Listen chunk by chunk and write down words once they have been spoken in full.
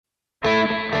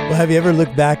Well, have you ever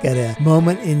looked back at a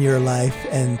moment in your life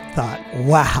and thought,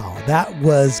 wow, that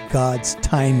was God's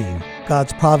timing.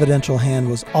 God's providential hand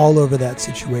was all over that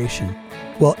situation.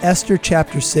 Well, Esther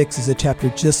chapter 6 is a chapter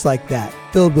just like that,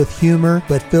 filled with humor,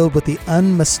 but filled with the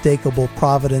unmistakable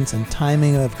providence and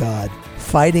timing of God,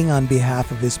 fighting on behalf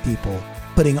of his people,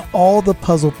 putting all the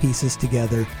puzzle pieces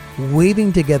together,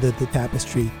 weaving together the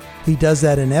tapestry. He does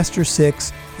that in Esther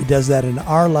 6. He does that in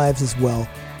our lives as well,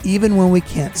 even when we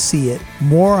can't see it.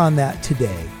 More on that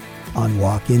today on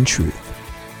Walk in Truth.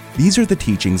 These are the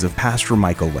teachings of Pastor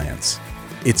Michael Lance.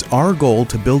 It's our goal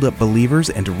to build up believers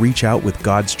and to reach out with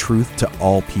God's truth to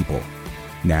all people.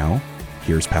 Now,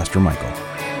 here's Pastor Michael.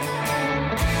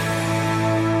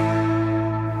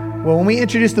 Well, when we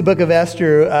introduced the book of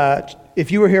Esther,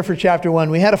 if you were here for chapter 1,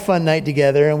 we had a fun night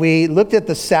together, and we looked at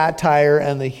the satire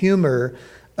and the humor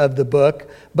of the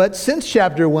book. But since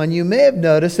chapter 1, you may have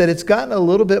noticed that it's gotten a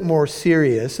little bit more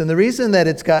serious. And the reason that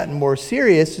it's gotten more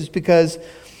serious is because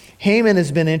Haman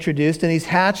has been introduced, and he's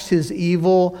hatched his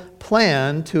evil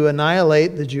plan to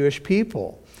annihilate the Jewish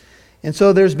people. And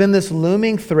so there's been this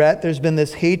looming threat. There's been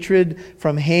this hatred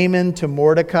from Haman to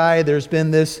Mordecai. There's been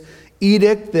this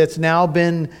edict that's now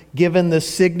been given the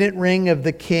signet ring of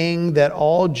the king that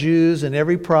all Jews in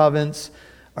every province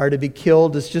are to be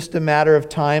killed. It's just a matter of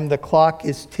time. The clock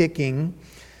is ticking.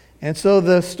 And so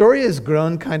the story has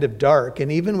grown kind of dark.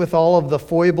 And even with all of the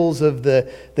foibles of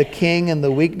the king and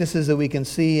the weaknesses that we can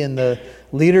see in the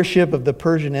leadership of the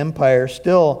Persian Empire,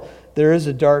 still there is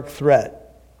a dark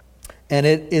threat. And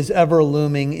it is ever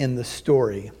looming in the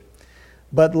story.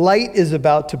 But light is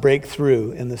about to break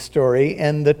through in the story.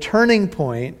 And the turning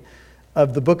point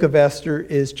of the book of Esther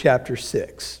is chapter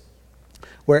 6,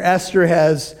 where Esther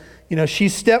has,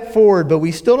 she's stepped forward, but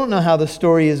we still don't know how the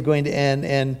story is going to end.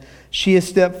 And she has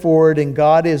stepped forward, and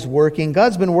God is working.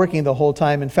 God's been working the whole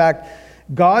time. In fact,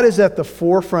 God is at the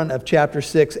forefront of chapter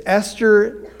 6.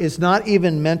 Esther is not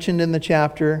even mentioned in the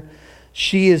chapter.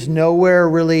 She is nowhere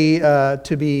really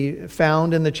to be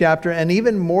found in the chapter. And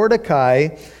even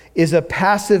Mordecai is a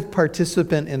passive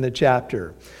participant in the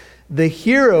chapter. The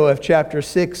hero of chapter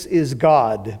 6 is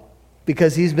God,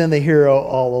 because he's been the hero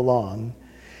all along.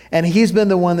 And he's been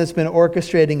the one that's been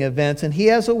orchestrating events, and he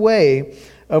has a way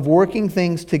of working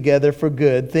things together for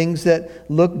good, things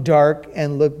that look dark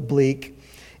and look bleak.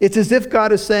 It's as if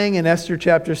God is saying in Esther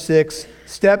chapter 6,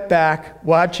 step back,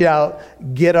 watch out,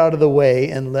 get out of the way,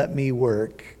 and let me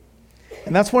work.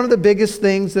 And that's one of the biggest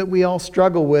things that we all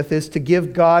struggle with, is to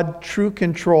give God true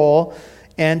control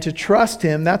and to trust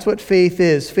him. That's what faith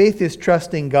is. Faith is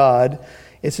trusting God.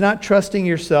 It's not trusting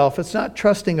yourself. It's not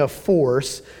trusting a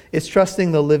force. It's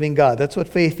trusting the living God. That's what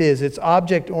faith is. It's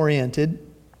object-oriented.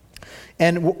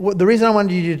 And the reason I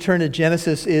wanted you to turn to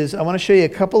Genesis is I want to show you a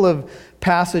couple of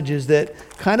passages that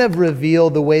kind of reveal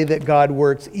the way that God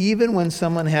works, even when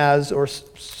someone has, or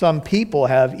some people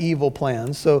have, evil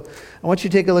plans. So I want you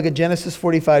to take a look at Genesis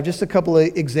 45, just a couple of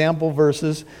example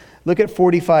verses. Look at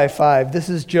 45:5. This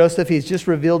is Joseph. He's just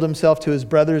revealed himself to his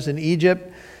brothers in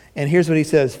Egypt. And here's what he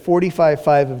says,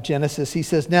 45:5 of Genesis. He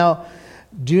says, "Now,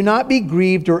 do not be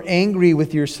grieved or angry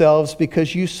with yourselves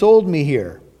because you sold me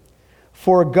here.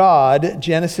 For God,"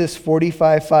 Genesis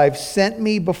 45:5, "sent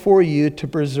me before you to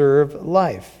preserve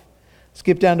life."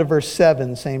 Skip down to verse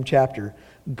 7, same chapter.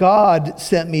 "God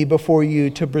sent me before you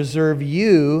to preserve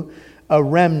you, a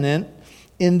remnant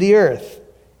in the earth,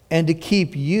 and to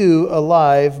keep you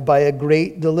alive by a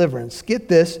great deliverance." Get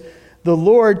this. The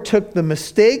Lord took the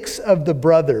mistakes of the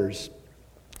brothers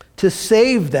to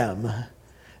save them.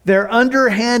 Their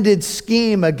underhanded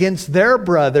scheme against their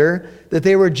brother that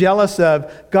they were jealous of,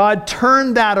 God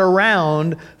turned that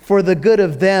around for the good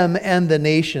of them and the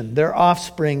nation, their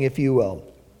offspring, if you will.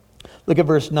 Look at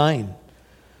verse 9.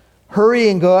 "Hurry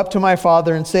and go up to my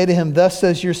father and say to him, 'Thus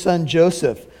says your son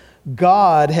Joseph,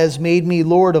 God has made me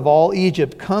Lord of all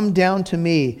Egypt. Come down to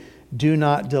me. Do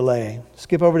not delay.'"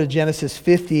 Skip over to Genesis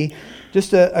 50.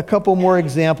 Just a couple more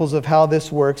examples of how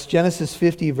this works. Genesis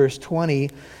 50, verse 20,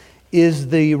 is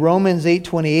the Romans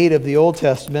 8:28 of the Old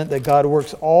Testament, that God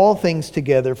works all things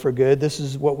together for good. This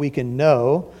is what we can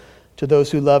know, to those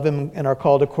who love him and are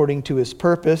called according to his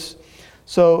purpose.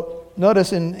 So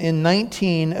notice in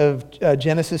 19 of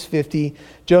Genesis 50,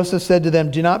 Joseph said to them,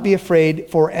 "Do not be afraid,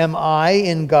 for am I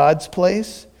in God's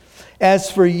place?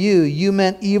 As for you, you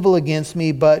meant evil against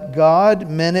me, but God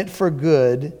meant it for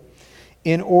good,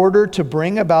 in order to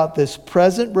bring about this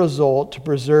present result, to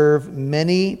preserve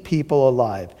many people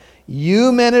alive."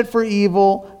 You meant it for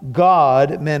evil,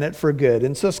 God meant it for good.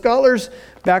 And so scholars,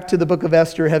 back to the book of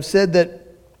Esther, have said that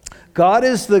God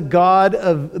is the God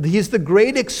of, he's the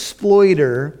great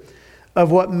exploiter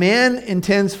of what man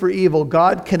intends for evil,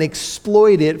 God can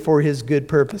exploit it for his good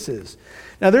purposes.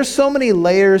 Now, there's so many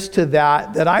layers to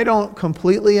that I don't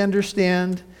completely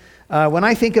understand. When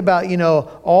I think about,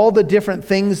 all the different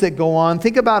things that go on,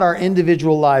 think about our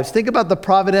individual lives. Think about the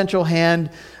providential hand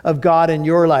of God in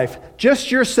your life.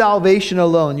 Just your salvation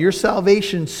alone, your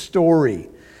salvation story.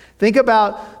 Think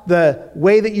about the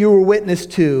way that you were witnessed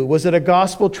to. Was it a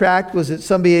gospel tract? Was it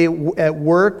somebody at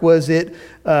work? Was it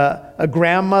a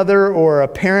grandmother or a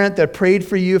parent that prayed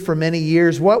for you for many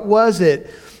years? What was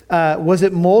it? Was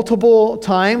it multiple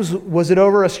times? Was it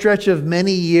over a stretch of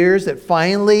many years that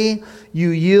finally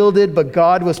you yielded, but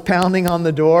God was pounding on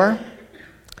the door?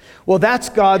 Well, that's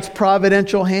God's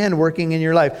providential hand working in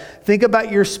your life. Think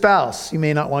about your spouse. You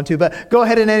may not want to, but go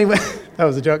ahead and anyway. That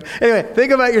was a joke. Anyway,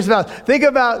 think about your spouse. Think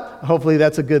about, hopefully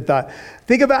that's a good thought.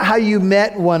 Think about how you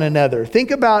met one another. Think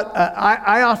about,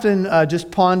 I often just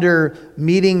ponder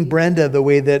meeting Brenda the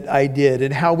way that I did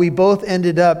and how we both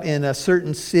ended up in a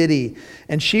certain city.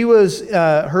 And she was,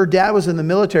 her dad was in the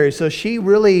military, so she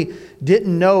really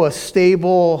didn't know a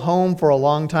stable home for a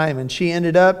long time. And she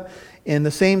ended up in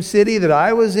the same city that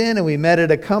I was in, and we met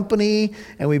at a company,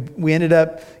 and we ended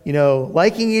up,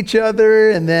 liking each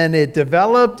other, and then it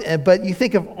developed. But you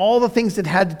think of all the things that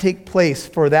had to take place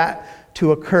for that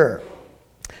to occur.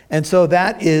 And so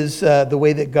that is the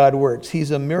way that God works. He's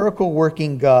a miracle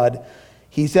working God.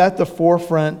 He's at the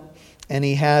forefront, and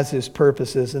he has his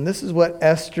purposes. And this is what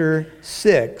Esther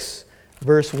 6,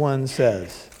 verse 1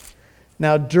 says.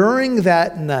 Now, during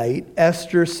that night,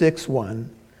 Esther 6:1,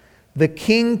 the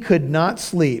king could not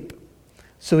sleep,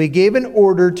 so he gave an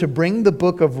order to bring the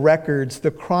book of records,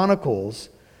 the Chronicles,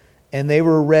 and they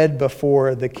were read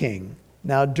before the king.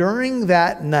 Now, during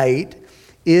that night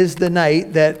is the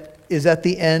night that is at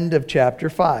the end of chapter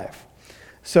 5.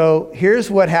 So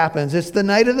here's what happens. It's the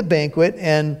night of the banquet,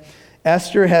 and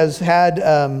Esther has had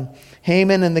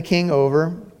Haman and the king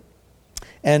over.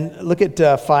 And look at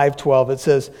 5:12. It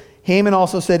says, Haman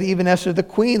also said, even Esther the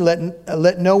queen,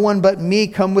 let no one but me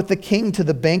come with the king to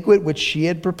the banquet which she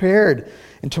had prepared.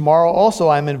 And tomorrow also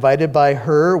I am invited by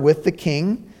her with the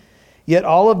king. Yet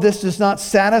all of this does not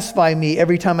satisfy me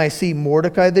every time I see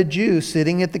Mordecai the Jew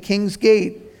sitting at the king's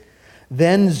gate.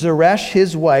 Then Zeresh,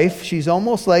 his wife, she's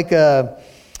almost like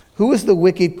who was the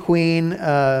wicked queen?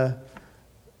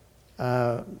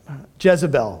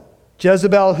 Jezebel.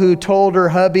 Jezebel, who told her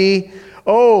hubby,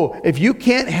 oh, if you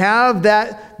can't have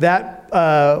that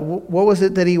what was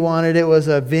it that he wanted? It was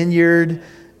a vineyard.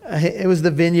 It was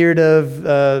the vineyard of,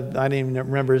 I don't even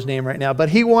remember his name right now, but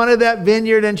he wanted that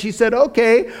vineyard, and she said,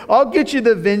 okay, I'll get you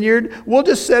the vineyard. We'll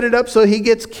just set it up so he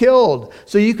gets killed,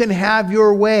 so you can have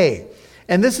your way.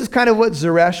 And this is kind of what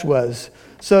Zeresh was.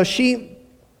 So she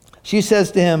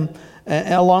says to him,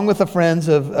 along with the friends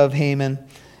of Haman,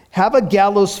 have a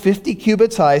gallows 50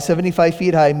 cubits high, 75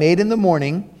 feet high, made in the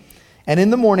morning. And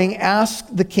in the morning, ask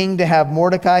the king to have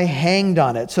Mordecai hanged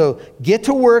on it. So get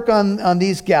to work on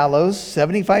these gallows,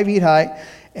 75 feet high,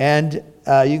 and you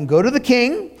can go to the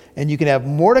king, and you can have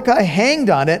Mordecai hanged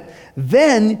on it.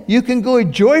 Then you can go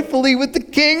joyfully with the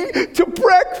king to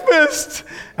breakfast.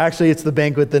 Actually, it's the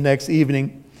banquet the next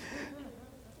evening.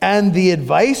 And the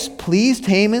advice pleased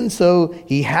Haman, so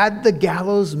he had the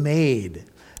gallows made.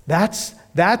 That's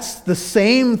the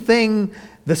same thing.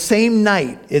 The same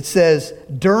night, it says,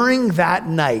 during that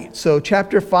night. So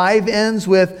chapter 5 ends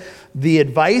with the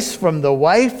advice from the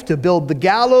wife to build the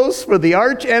gallows for the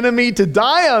arch enemy to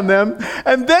die on them,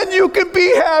 and then you can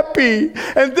be happy,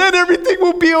 and then everything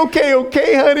will be okay.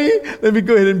 Okay, honey? Let me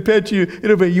go ahead and pet you.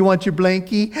 You want your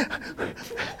blankie?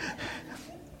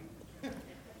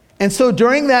 And so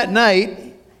during that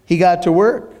night, he got to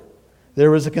work. There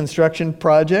was a construction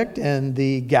project, and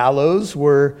the gallows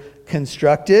were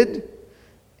constructed.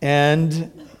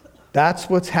 And that's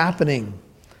what's happening.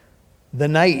 The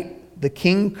night, the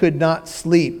king could not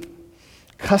sleep.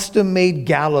 Custom-made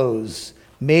gallows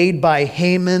made by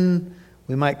Haman.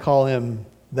 We might call him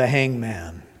the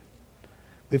hangman.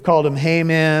 We've called him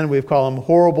Haman. We've called him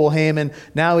horrible Haman.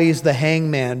 Now he's the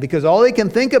hangman, because all he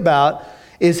can think about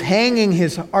is hanging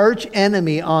his arch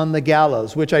enemy on the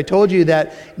gallows, which I told you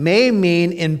that may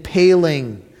mean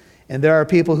impaling. And there are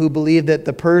people who believe that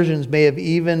the Persians may have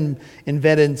even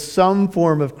invented some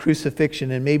form of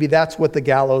crucifixion, and maybe that's what the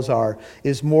gallows are,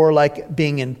 is more like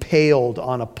being impaled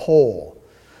on a pole.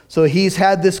 So he's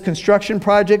had this construction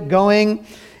project going,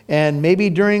 and maybe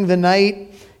during the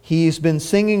night he's been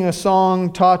singing a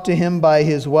song taught to him by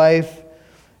his wife,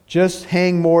 just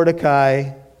hang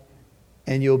Mordecai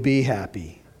and you'll be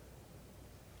happy.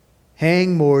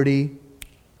 Hang Morty,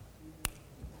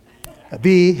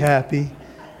 be happy.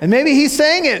 And maybe he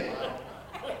sang it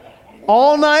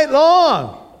all night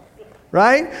long.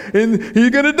 Right? And he's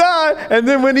going to die. And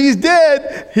then when he's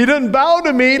dead, he doesn't bow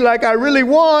to me like I really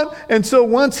want. And so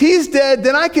once he's dead,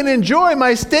 then I can enjoy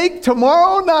my steak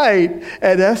tomorrow night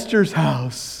at Esther's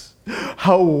house.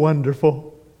 How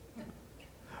wonderful.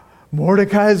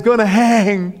 Mordecai is going to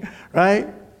hang, right?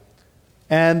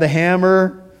 And the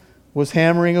hammer was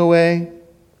hammering away.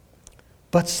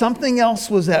 But something else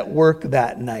was at work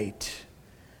that night.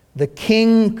 The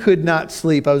king could not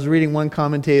sleep. I was reading one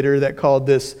commentator that called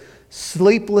this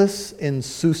sleepless in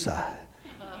Susa.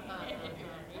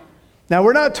 Now,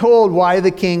 we're not told why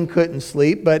the king couldn't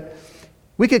sleep, but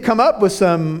we could come up with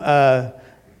some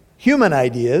human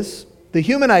ideas. The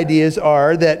human ideas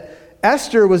are that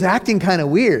Esther was acting kind of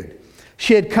weird.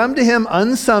 She had come to him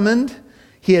unsummoned.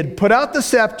 He had put out the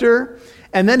scepter,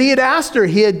 and then he had asked her.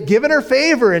 He had given her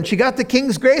favor, and she got the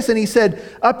king's grace, and he said,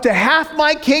 up to half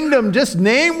my kingdom, just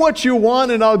name what you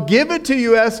want, and I'll give it to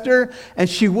you, Esther. And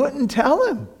she wouldn't tell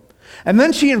him. And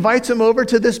then she invites him over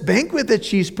to this banquet that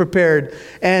she's prepared.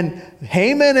 And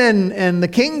Haman and the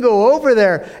king go over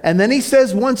there. And then he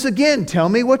says once again, tell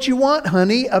me what you want,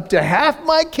 honey. Up to half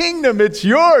my kingdom, it's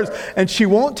yours. And she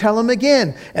won't tell him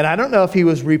again. And I don't know if he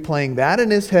was replaying that in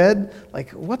his head.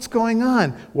 Like, what's going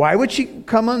on? Why would she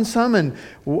come unsummoned?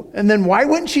 And then why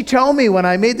wouldn't she tell me when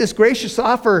I made this gracious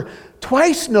offer?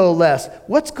 Twice, no less.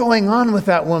 What's going on with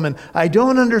that woman? I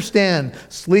don't understand.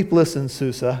 Sleepless in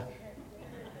Susa.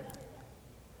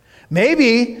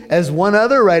 Maybe, as one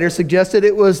other writer suggested,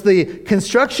 it was the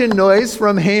construction noise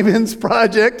from Haman's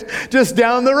project just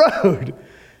down the road,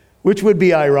 which would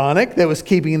be ironic, that was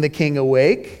keeping the king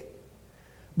awake.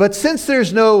 But since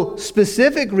there's no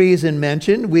specific reason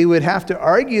mentioned, we would have to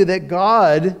argue that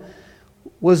God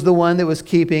was the one that was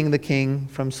keeping the king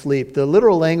from sleep. The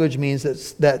literal language means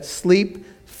that sleep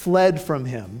fled from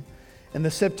him. And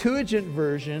the Septuagint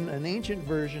version, an ancient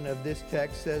version of this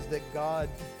text, says that God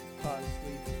caused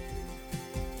sleep.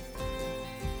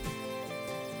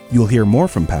 You'll hear more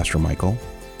from Pastor Michael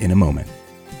in a moment.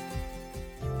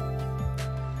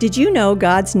 Did you know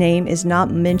God's name is not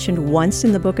mentioned once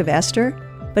in the book of Esther,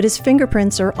 but his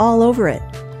fingerprints are all over it?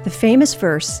 The famous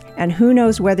verse, "And who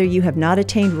knows whether you have not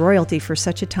attained royalty for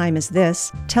such a time as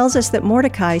this," tells us that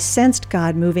Mordecai sensed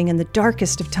God moving in the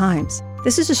darkest of times.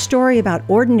 This is a story about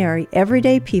ordinary,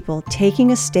 everyday people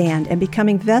taking a stand and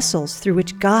becoming vessels through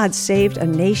which God saved a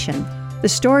nation. The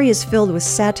story is filled with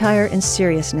satire and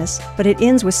seriousness, but it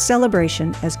ends with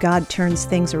celebration as God turns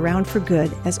things around for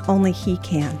good as only he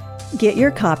can. Get your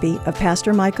copy of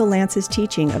Pastor Michael Lance's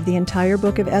teaching of the entire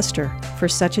book of Esther for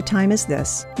such a time as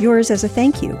this, yours as a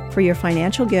thank you for your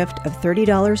financial gift of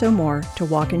 $30 or more to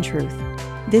Walk in Truth.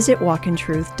 Visit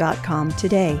walkintruth.com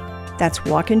today. That's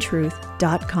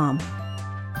walkintruth.com.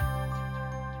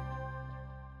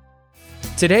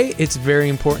 Today, it's very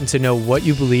important to know what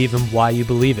you believe and why you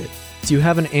believe it. Do you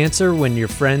have an answer when your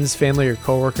friends, family, or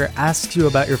coworker asks you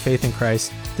about your faith in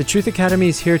Christ? The Truth Academy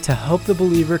is here to help the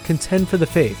believer contend for the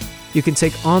faith. You can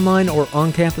take online or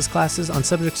on-campus classes on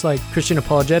subjects like Christian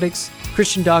apologetics,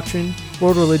 Christian doctrine,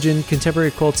 world religion,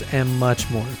 contemporary cults, and much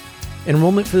more.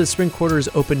 Enrollment for the spring quarter is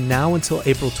open now until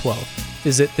April 12th.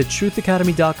 Visit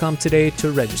thetruthacademy.com today to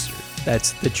register.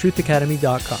 That's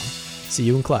thetruthacademy.com. See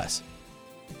you in class.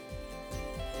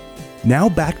 Now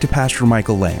back to Pastor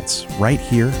Michael Lance, right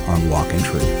here on Walk in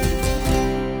Truth.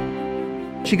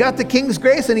 She got the king's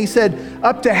grace, and he said,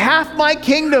 up to half my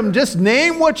kingdom, just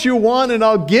name what you want and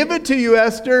I'll give it to you,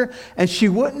 Esther. And she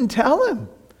wouldn't tell him.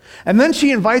 And then she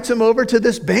invites him over to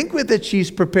this banquet that she's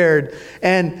prepared.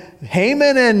 And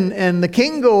Haman and the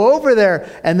king go over there.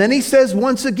 And then he says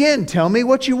once again, tell me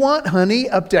what you want, honey.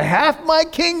 Up to half my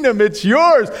kingdom, it's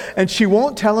yours. And she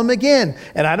won't tell him again.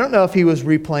 And I don't know if he was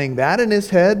replaying that in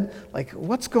his head. Like,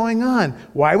 what's going on?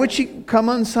 Why would she come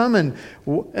unsummoned?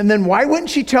 And then why wouldn't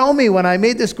she tell me when I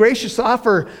made this gracious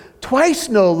offer? Twice,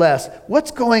 no less. What's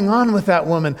going on with that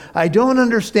woman? I don't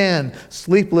understand.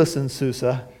 Sleepless in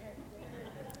Susa.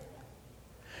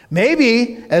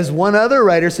 Maybe, as one other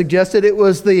writer suggested, it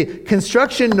was the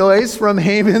construction noise from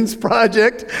Haman's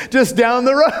project just down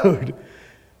the road,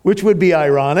 which would be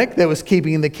ironic, that was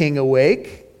keeping the king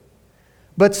awake.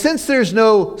 But since there's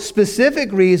no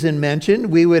specific reason mentioned,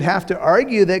 we would have to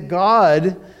argue that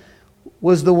God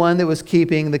was the one that was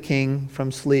keeping the king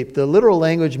from sleep. The literal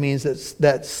language means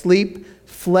that sleep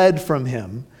fled from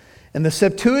him. And the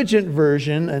Septuagint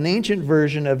version, an ancient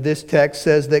version of this text,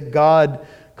 says that God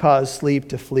caused sleep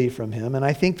to flee from him. And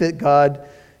I think that God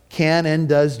can and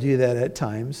does do that at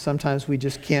times. Sometimes we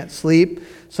just can't sleep.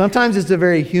 Sometimes it's a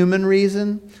very human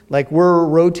reason, like we're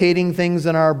rotating things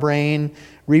in our brain,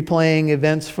 replaying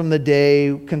events from the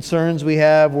day, concerns we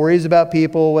have, worries about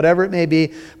people, whatever it may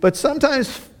be. But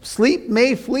sometimes sleep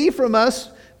may flee from us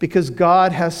because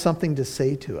God has something to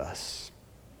say to us.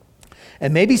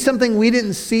 And maybe something we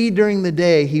didn't see during the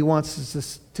day, He wants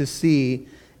us to see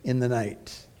in the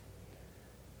night.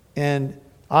 And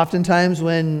oftentimes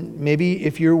when maybe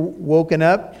if you're woken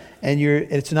up and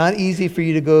it's not easy for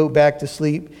you to go back to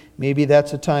sleep, maybe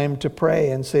that's a time to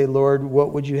pray and say, Lord,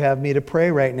 what would you have me to pray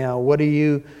right now? What are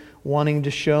you wanting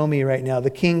to show me right now? The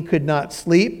king could not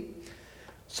sleep,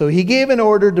 so he gave an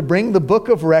order to bring the book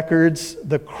of records,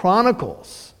 the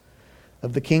chronicles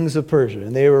of the kings of Persia,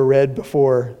 and they were read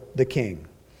before the king.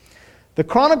 The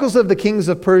chronicles of the kings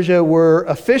of Persia were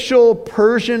official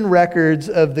Persian records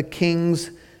of the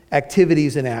king's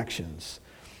activities and actions.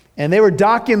 And they were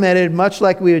documented much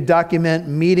like we would document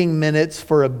meeting minutes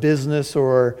for a business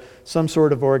or some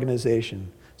sort of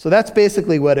organization. So that's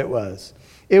basically what it was.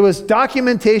 It was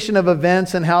documentation of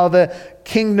events and how the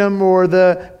kingdom or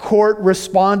the court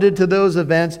responded to those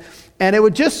events. And it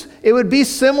would be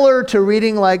similar to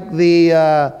reading like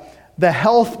the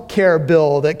health care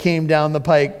bill that came down the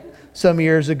pike some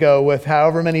years ago with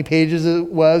however many pages it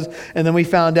was. And then we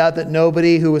found out that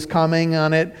nobody who was commenting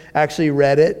on it actually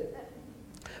read it.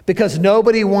 Because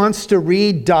nobody wants to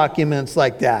read documents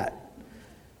like that.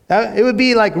 It would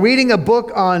be like reading a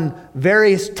book on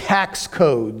various tax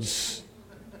codes.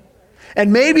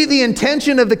 And maybe the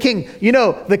intention of the king,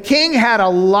 the king had a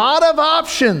lot of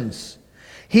options.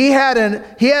 He had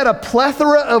a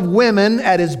plethora of women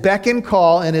at his beck and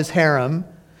call in his harem.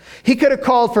 He could have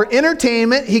called for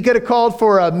entertainment. He could have called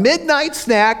for a midnight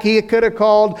snack. He could have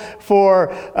called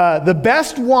for the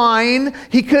best wine.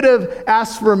 He could have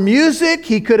asked for music.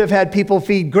 He could have had people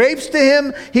feed grapes to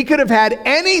him. He could have had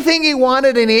anything he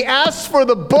wanted, and he asked for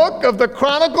the book of the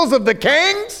Chronicles of the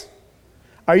Kings?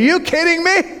 Are you kidding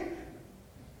me?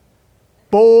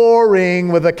 Boring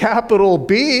with a capital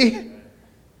B.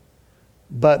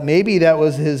 But maybe that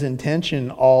was his intention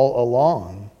all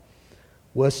along.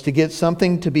 Was to get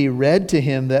something to be read to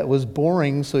him that was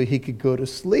boring so he could go to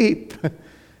sleep.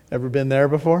 Ever been there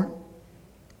before?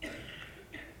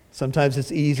 Sometimes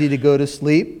it's easy to go to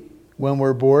sleep when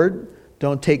we're bored.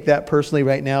 Don't take that personally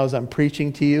right now as I'm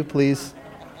preaching to you. Please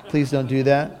don't do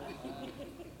that.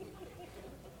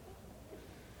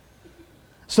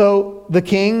 So the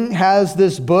king has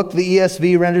this book, the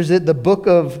ESV renders it the book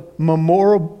of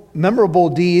memorable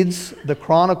deeds, the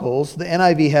Chronicles. The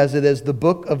NIV has it as the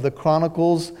book of the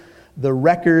Chronicles, the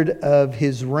record of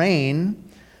his reign.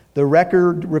 The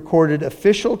record recorded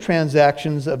official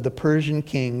transactions of the Persian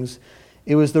kings.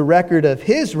 It was the record of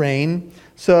his reign.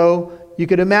 So you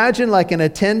could imagine like an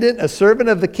attendant, a servant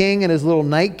of the king in his little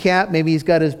nightcap. Maybe he's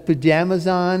got his pajamas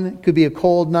on. It could be a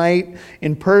cold night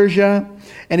in Persia.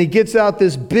 And he gets out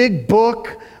this big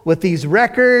book with these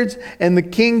records, and the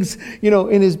king's,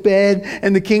 in his bed,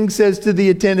 and the king says to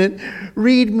the attendant,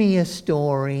 read me a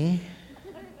story.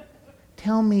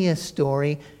 Tell me a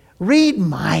story. Read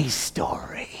my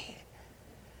story.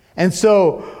 And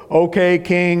so, okay,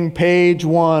 king, page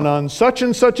 1, on such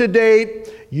and such a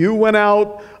date, you went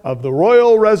out of the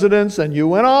royal residence, and you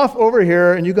went off over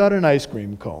here, and you got an ice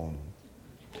cream cone.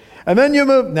 And then you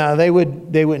moved. No, they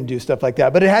wouldn't do stuff like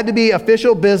that. But it had to be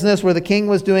official business where the king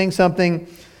was doing something.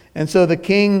 And so the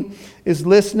king is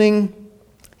listening.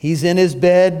 He's in his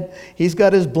bed. He's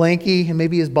got his blankie and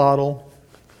maybe his bottle.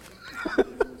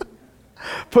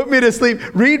 Put me to sleep.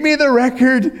 Read me the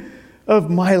record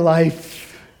of my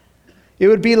life. It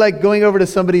would be like going over to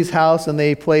somebody's house and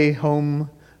they play home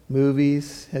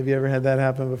movies. Have you ever had that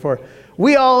happen before?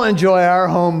 We all enjoy our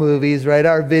home movies, right?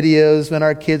 Our videos when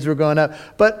our kids were growing up.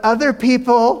 But other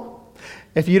people,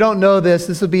 if you don't know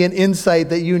this will be an insight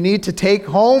that you need to take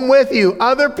home with you.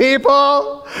 Other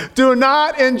people do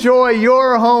not enjoy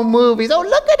your home movies. Oh,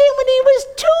 look at him when he was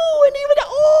 2 and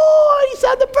he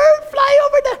saw the bird fly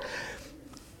over the...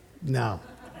 No.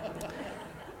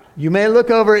 You may look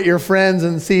over at your friends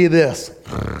and see this.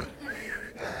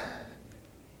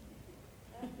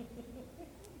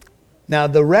 Now,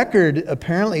 the record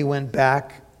apparently went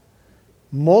back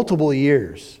multiple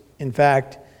years. In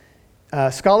fact,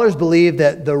 scholars believe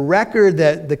that the record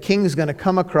that the king is going to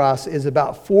come across is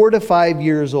about 4 to 5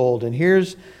 years old. And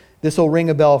this will ring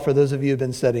a bell for those of you who have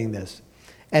been studying this.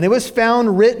 And it was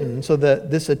found written, so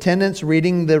this attendant's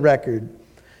reading the record,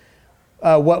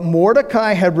 what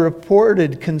Mordecai had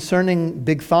reported concerning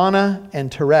Bigthana and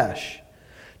Teresh,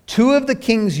 2 of the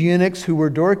king's eunuchs who were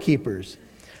doorkeepers,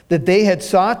 that they had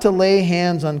sought to lay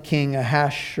hands on King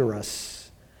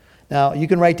Ahasuerus. Now, you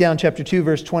can write down chapter 2,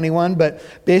 verse 21, but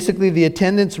basically the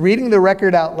attendant's reading the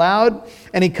record out loud,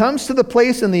 and he comes to the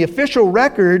place in the official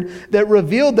record that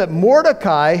revealed that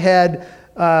Mordecai had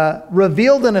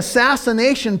revealed an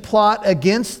assassination plot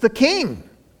against the king.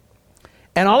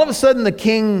 And all of a sudden, the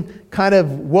king kind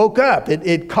of woke up.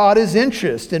 It caught his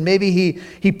interest, and maybe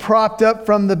he propped up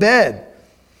from the bed.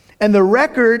 And the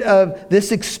record of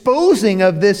this exposing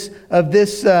of this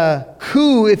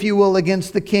coup, if you will,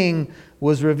 against the king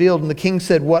was revealed. And the king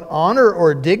said, "What honor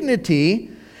or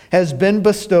dignity has been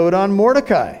bestowed on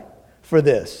Mordecai for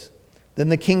this?" Then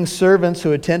the king's servants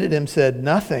who attended him said,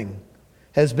 "Nothing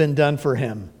has been done for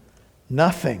him.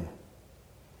 Nothing."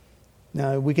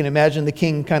 Now, we can imagine the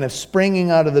king kind of springing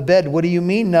out of the bed. What do you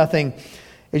mean, nothing?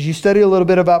 As you study a little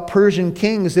bit about Persian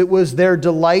kings, it was their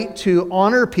delight to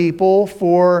honor people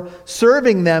for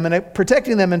serving them and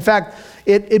protecting them. In fact,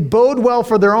 it bode well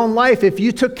for their own life. If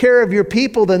you took care of your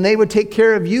people, then they would take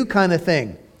care of you, kind of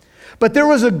thing. But there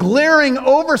was a glaring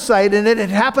oversight, and it had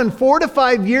happened 4 to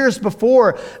 5 years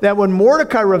before, that when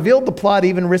Mordecai revealed the plot,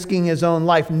 even risking his own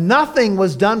life, nothing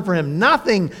was done for him.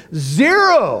 Nothing.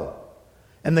 Zero.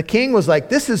 And the king was like,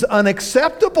 "This is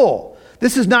unacceptable.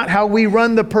 This is not how we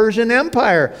run the Persian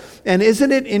Empire." And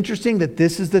isn't it interesting that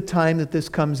this is the time that this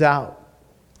comes out?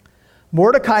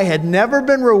 Mordecai had never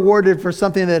been rewarded for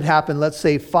something that happened, let's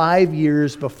say, 5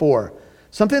 years before.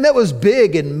 Something that was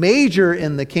big and major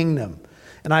in the kingdom.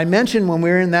 And I mentioned when we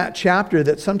were in that chapter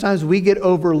that sometimes we get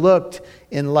overlooked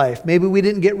in life. Maybe we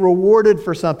didn't get rewarded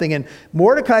for something, and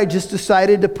Mordecai just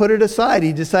decided to put it aside.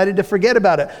 He decided to forget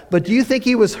about it. But do you think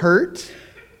he was hurt?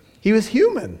 He was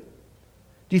human.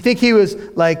 Do you think he was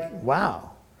like,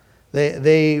 wow,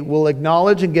 they will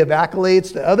acknowledge and give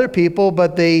accolades to other people,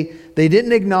 but they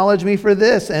didn't acknowledge me for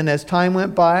this. And as time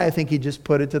went by, I think he just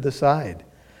put it to the side.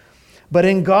 But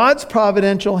in God's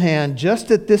providential hand,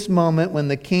 just at this moment when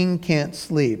the king can't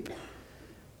sleep,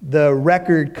 the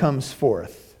record comes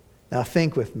forth. Now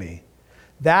think with me.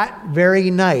 That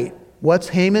very night, what's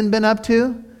Haman been up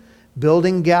to?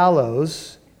 Building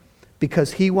gallows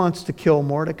because he wants to kill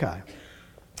Mordecai.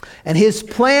 And his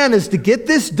plan is to get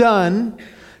this done,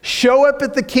 show up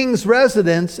at the king's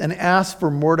residence, and ask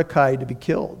for Mordecai to be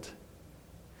killed.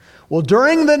 Well,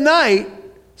 during the night,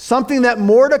 something that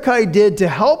Mordecai did to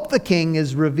help the king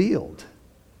is revealed.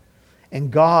 And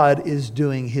God is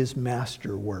doing his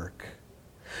master work.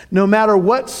 No matter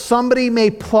what somebody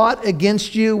may plot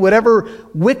against you, whatever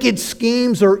wicked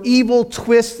schemes or evil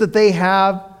twists that they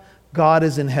have, God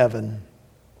is in heaven.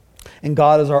 And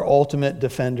God is our ultimate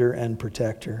defender and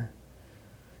protector.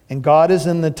 And God is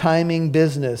in the timing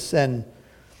business. And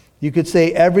you could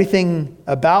say everything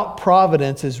about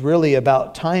providence is really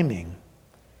about timing.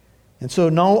 And so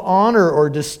no honor or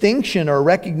distinction or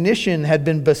recognition had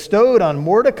been bestowed on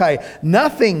Mordecai.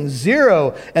 Nothing,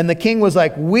 zero. And the king was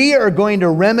like, "We are going to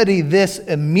remedy this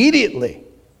immediately."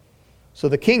 So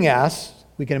the king asks,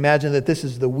 we can imagine that this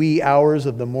is the wee hours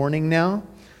of the morning now.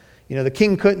 You know, the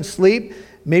king couldn't sleep.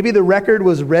 Maybe the record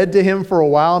was read to him for a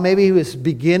while. Maybe he was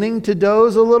beginning to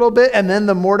doze a little bit. And then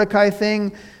the Mordecai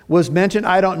thing was mentioned.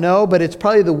 I don't know, but it's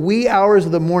probably the wee hours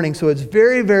of the morning. So it's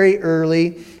very, very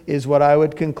early is what I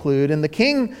would conclude. And the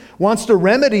king wants to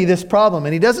remedy this problem.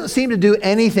 And he doesn't seem to do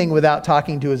anything without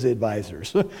talking to his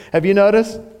advisors. Have you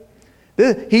noticed?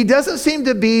 He doesn't seem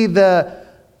to be the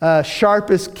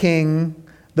sharpest king,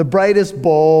 the brightest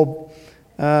bulb.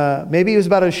 Maybe he was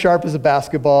about as sharp as a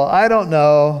basketball. I don't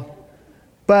know.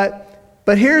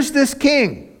 But here's this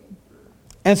king.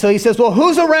 And so he says, well,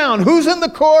 who's around? Who's in the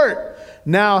court?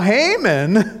 Now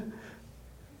Haman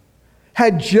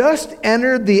had just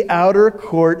entered the outer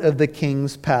court of the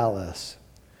king's palace.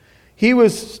 He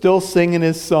was still singing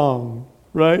his song,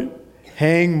 right?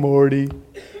 Hang Morty.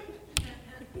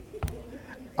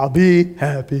 I'll be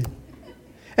happy.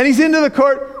 And he's into the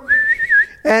court.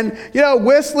 And,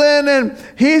 whistling, and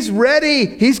he's ready.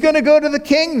 He's going to go to the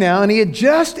king now. And he had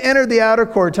just entered the outer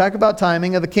court. Talk about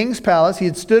timing of the king's palace. He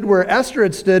had stood where Esther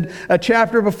had stood a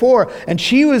chapter before. And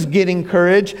she was getting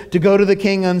courage to go to the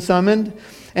king unsummoned.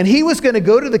 And he was going to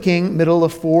go to the king, middle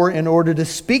of 4, in order to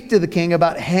speak to the king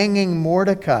about hanging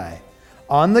Mordecai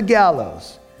on the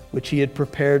gallows, which he had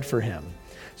prepared for him.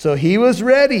 So he was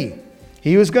ready.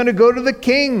 He was going to go to the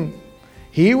king.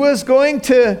 He was going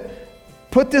to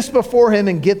put this before him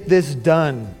and get this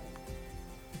done.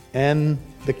 And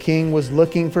the king was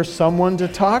looking for someone to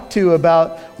talk to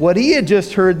about what he had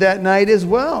just heard that night as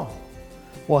well.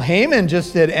 Well, Haman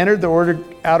just had entered the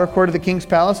outer court of the king's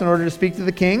palace in order to speak to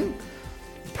the king.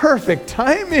 Perfect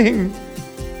timing.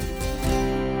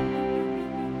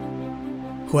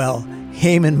 Well,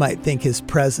 Haman might think his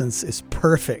presence is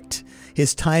perfect.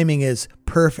 His timing is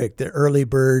perfect. The early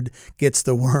bird gets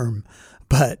the worm,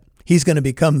 but he's going to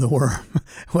become the worm.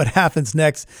 What happens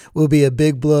next will be a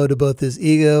big blow to both his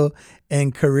ego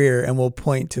and career, and will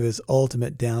point to his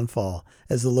ultimate downfall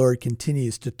as the Lord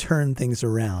continues to turn things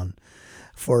around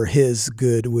for his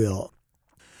good will.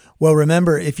 Well,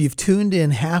 remember, if you've tuned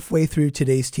in halfway through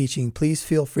today's teaching, please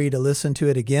feel free to listen to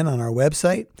it again on our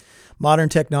website. Modern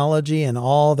technology and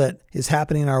all that is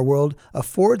happening in our world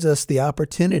affords us the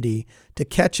opportunity to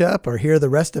catch up or hear the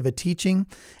rest of a teaching,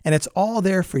 and it's all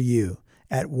there for you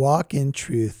at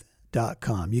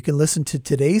walkintruth.com. You can listen to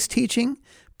today's teaching,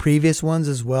 previous ones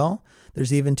as well.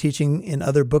 There's even teaching in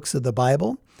other books of the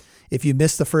Bible. If you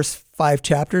missed the first 5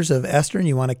 chapters of Esther and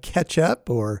you want to catch up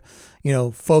or,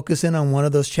 focus in on one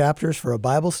of those chapters for a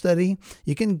Bible study,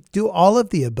 you can do all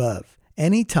of the above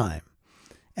anytime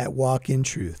at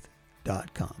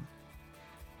walkintruth.com.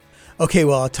 Okay,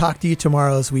 well, I'll talk to you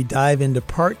tomorrow as we dive into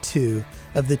part 2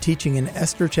 of the teaching in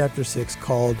Esther chapter 6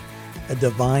 called A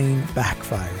Divine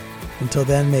Backfire. Until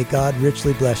then, may God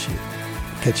richly bless you.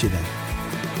 Catch you then.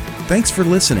 Thanks for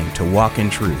listening to Walk in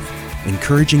Truth,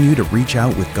 encouraging you to reach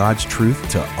out with God's truth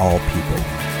to all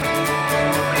people.